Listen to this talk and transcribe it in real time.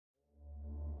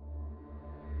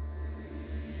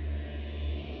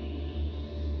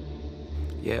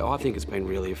Yeah, I think it's been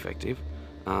really effective.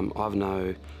 I've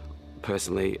known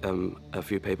personally a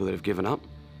few people that have given up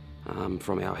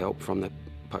from our help from the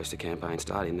poster campaign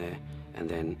starting there, and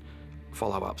then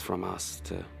follow-ups from us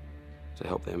to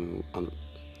help them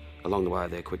along the way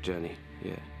of their quick journey.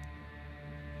 Yeah.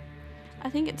 I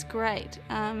think it's great.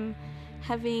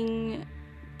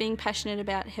 Being passionate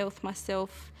about health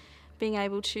myself, being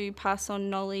able to pass on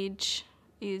knowledge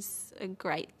is a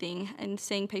great thing, and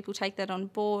seeing people take that on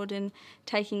board and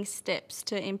taking steps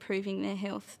to improving their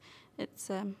health, it's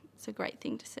a great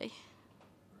thing to see.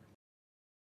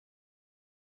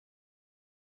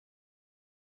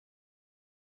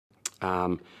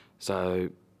 So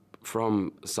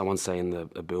from someone seeing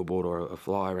a billboard or a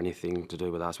flyer or anything to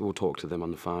do with us, we'll talk to them on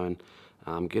the phone,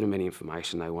 give them any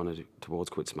information they wanted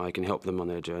towards quit smoking, help them on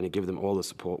their journey, give them all the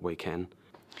support we can.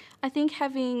 I think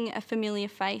having a familiar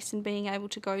face and being able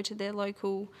to go to their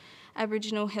local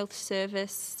Aboriginal health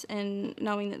service and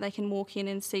knowing that they can walk in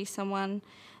and see someone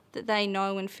that they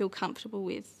know and feel comfortable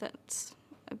with, that's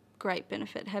a great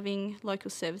benefit, having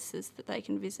local services that they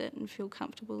can visit and feel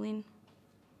comfortable in.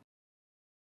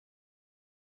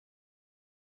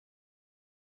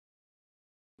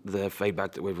 The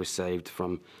feedback that we've received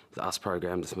from the US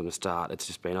program from the start, it's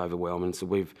just been overwhelming. So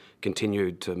we've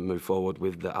continued to move forward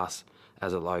with the US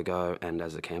as a logo and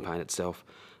as a campaign itself.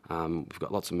 We've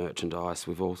got lots of merchandise.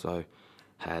 We've also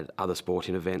had other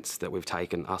sporting events that we've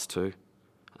taken us to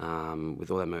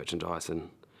with all our merchandise, and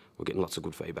we're getting lots of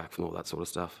good feedback from all that sort of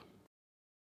stuff.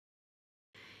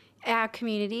 Our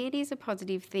community, it is a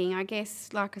positive thing. I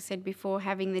guess, like I said before,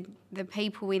 having the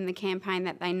people in the campaign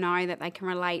that they know, that they can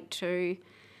relate to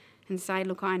and say,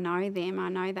 look, I know them, I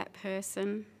know that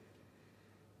person.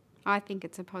 I think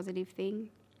it's a positive thing.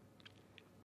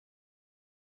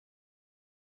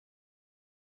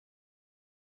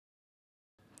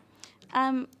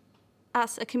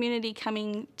 Us, a community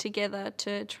coming together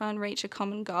to try and reach a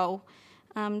common goal,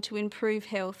 to improve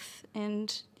health,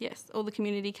 and yes, all the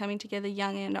community coming together,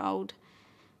 young and old,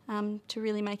 to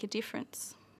really make a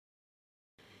difference.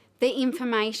 The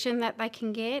information that they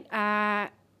can get,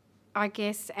 I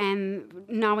guess, and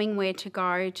knowing where to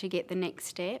go to get the next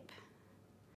step.